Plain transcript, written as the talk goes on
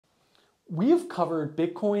We have covered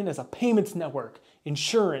Bitcoin as a payments network,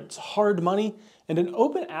 insurance, hard money, and an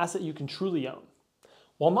open asset you can truly own.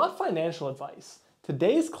 While not financial advice,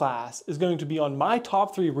 today's class is going to be on my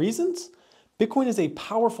top 3 reasons Bitcoin is a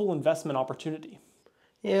powerful investment opportunity.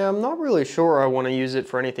 Yeah, I'm not really sure I want to use it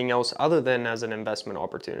for anything else other than as an investment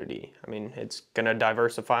opportunity. I mean, it's going to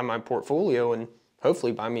diversify my portfolio and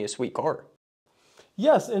hopefully buy me a sweet car.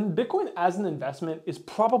 Yes, and Bitcoin as an investment is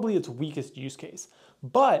probably its weakest use case.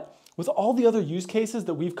 But with all the other use cases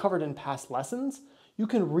that we've covered in past lessons, you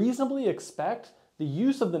can reasonably expect the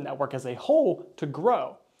use of the network as a whole to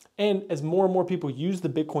grow. And as more and more people use the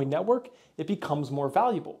Bitcoin network, it becomes more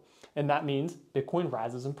valuable. And that means Bitcoin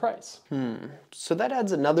rises in price. So that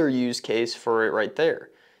adds another use case for it right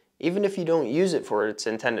there. Even if you don't use it for its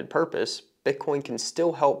intended purpose, Bitcoin can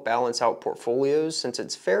still help balance out portfolios since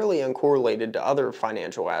it's fairly uncorrelated to other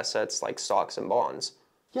financial assets like stocks and bonds.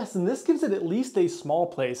 Yes, and this gives it at least a small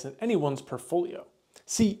place in anyone's portfolio.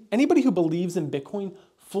 See, anybody who believes in Bitcoin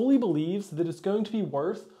fully believes that it's going to be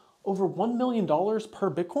worth over $1 million per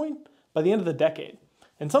Bitcoin by the end of the decade.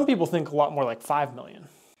 And some people think a lot more like 5 million.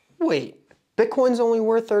 Wait, Bitcoin's only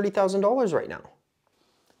worth $30,000 right now.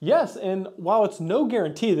 Yes, and while it's no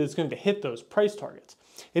guarantee that it's going to hit those price targets,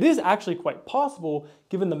 it is actually quite possible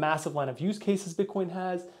given the massive line of use cases Bitcoin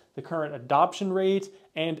has, the current adoption rate,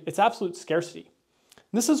 and its absolute scarcity.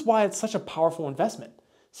 This is why it's such a powerful investment.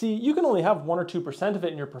 See, you can only have 1 or 2% of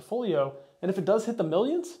it in your portfolio, and if it does hit the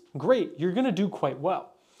millions, great, you're going to do quite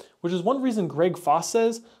well. Which is one reason Greg Foss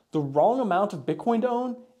says the wrong amount of Bitcoin to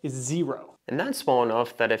own is 0. And that's small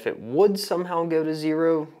enough that if it would somehow go to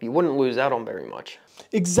 0, you wouldn't lose out on very much.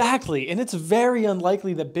 Exactly, and it's very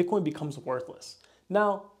unlikely that Bitcoin becomes worthless.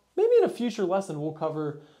 Now, maybe in a future lesson we'll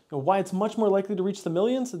cover why it's much more likely to reach the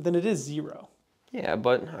millions than it is 0. Yeah,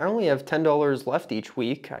 but I only have $10 left each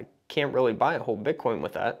week. I can't really buy a whole Bitcoin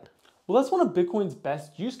with that. Well, that's one of Bitcoin's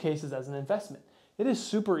best use cases as an investment. It is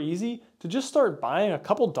super easy to just start buying a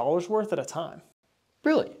couple dollars worth at a time.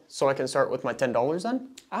 Really? So I can start with my $10 then?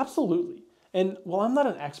 Absolutely. And while I'm not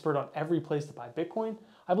an expert on every place to buy Bitcoin,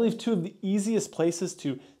 I believe 2 of the easiest places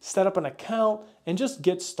to set up an account and just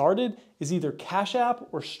get started is either Cash App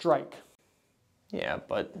or Strike. Yeah,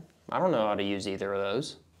 but I don't know how to use either of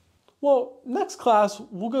those. Well, next class,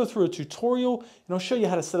 we'll go through a tutorial and I'll show you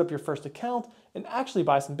how to set up your first account and actually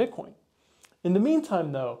buy some Bitcoin. In the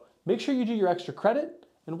meantime though, make sure you do your extra credit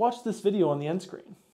and watch this video on the end screen.